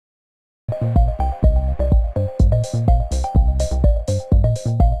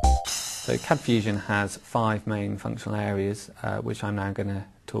So CAD Fusion has 5 main functional areas which I'm now going to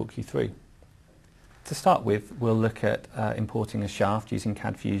talk you through. To start with, we'll look at importing a shaft using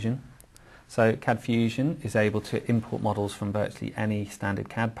CAD Fusion. So CAD Fusion is able to import models from virtually any standard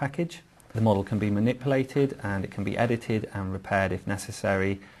CAD package. The model can be manipulated and it can be edited and repaired if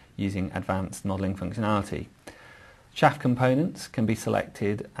necessary using advanced modelling functionality. Shaft components can be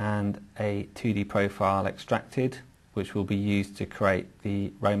selected and a 2D profile extracted, which will be used to create the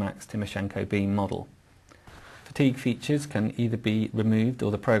Romax Timoshenko beam model. Fatigue features can either be removed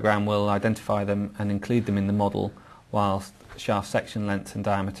or the program will identify them and include them in the model, whilst shaft section lengths and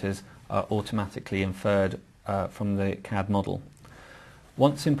diameters are automatically inferred from the CAD model.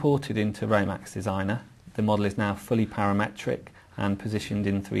 Once imported into RomaxDESIGNER, the model is now fully parametric and positioned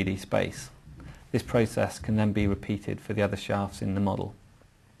in 3D space. This process can then be repeated for the other shafts in the model.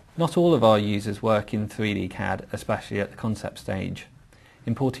 Not all of our users work in 3D CAD, especially at the concept stage.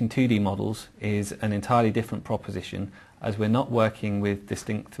 Importing 2D models is an entirely different proposition, as we're not working with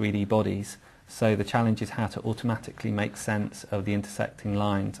distinct 3D bodies, so the challenge is how to automatically make sense of the intersecting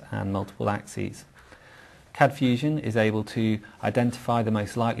lines and multiple axes. CAD Fusion is able to identify the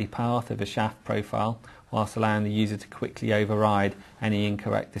most likely path of a shaft profile, whilst allowing the user to quickly override any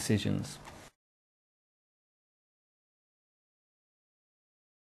incorrect decisions.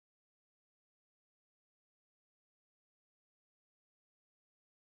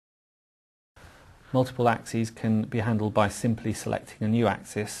 Multiple axes can be handled by simply selecting a new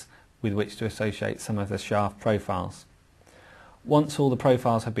axis with which to associate some of the shaft profiles. Once all the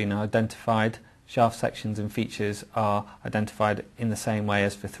profiles have been identified, shaft sections and features are identified in the same way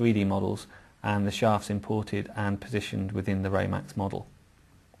as for 3D models, and the shafts imported and positioned within the Romax model.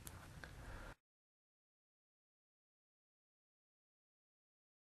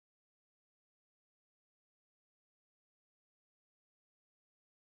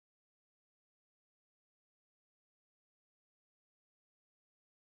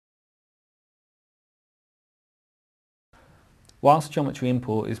 Whilst geometry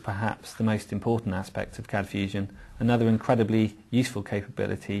import is perhaps the most important aspect of CAD Fusion, another incredibly useful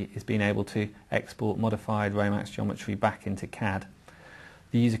capability is being able to export modified Romax geometry back into CAD.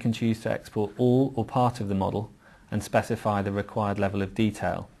 The user can choose to export all or part of the model and specify the required level of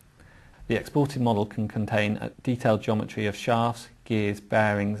detail. The exported model can contain a detailed geometry of shafts, gears,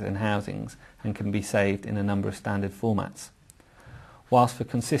 bearings and housings, and can be saved in a number of standard formats. Whilst for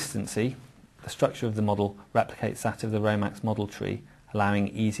consistency, the structure of the model replicates that of the Romax model tree, allowing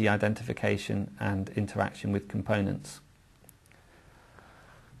easy identification and interaction with components.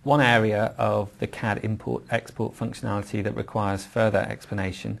 One area of the CAD import-export functionality that requires further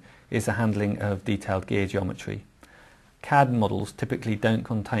explanation is the handling of detailed gear geometry. CAD models typically don't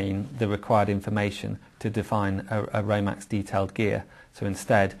contain the required information to define a Romax detailed gear, so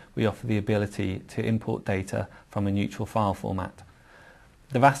instead we offer the ability to import data from a neutral file format.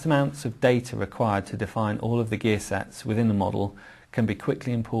 The vast amounts of data required to define all of the gear sets within a model can be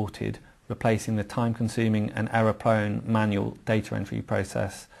quickly imported, replacing the time-consuming and error-prone manual data entry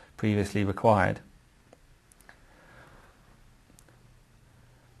process previously required.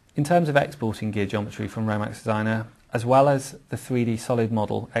 In terms of exporting gear geometry from RomaxDESIGNER, as well as the 3D solid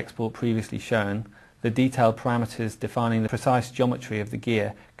model export previously shown, the detailed parameters defining the precise geometry of the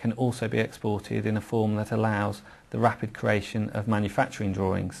gear can also be exported in a form that allows the rapid creation of manufacturing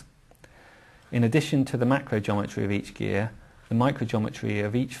drawings. In addition to the macro geometry of each gear, the microgeometry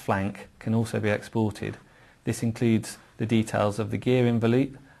of each flank can also be exported. This includes the details of the gear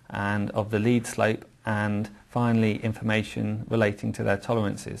involute and of the lead slope, and finally information relating to their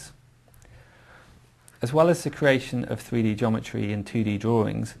tolerances. As well as the creation of 3D geometry in 2D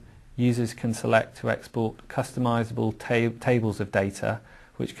drawings, users can select to export customizable tables of data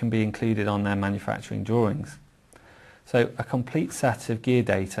which can be included on their manufacturing drawings. So a complete set of gear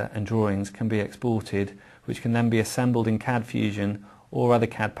data and drawings can be exported, which can then be assembled in CAD Fusion or other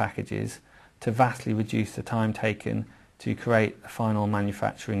CAD packages to vastly reduce the time taken to create a final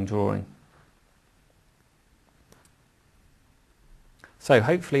manufacturing drawing. So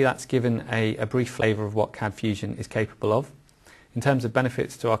hopefully that's given a brief flavour of what CAD Fusion is capable of. In terms of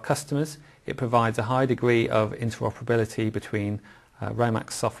benefits to our customers, it provides a high degree of interoperability between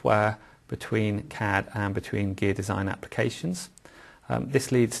Romax software, between CAD and between gear design applications.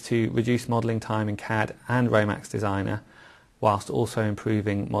 This leads to reduced modelling time in CAD and RomaxDESIGNER, whilst also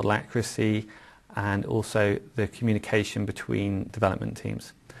improving model accuracy and also the communication between development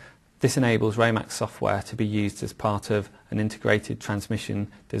teams. This enables Romax software to be used as part of an integrated transmission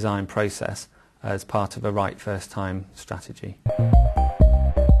design process as part of a right first time strategy.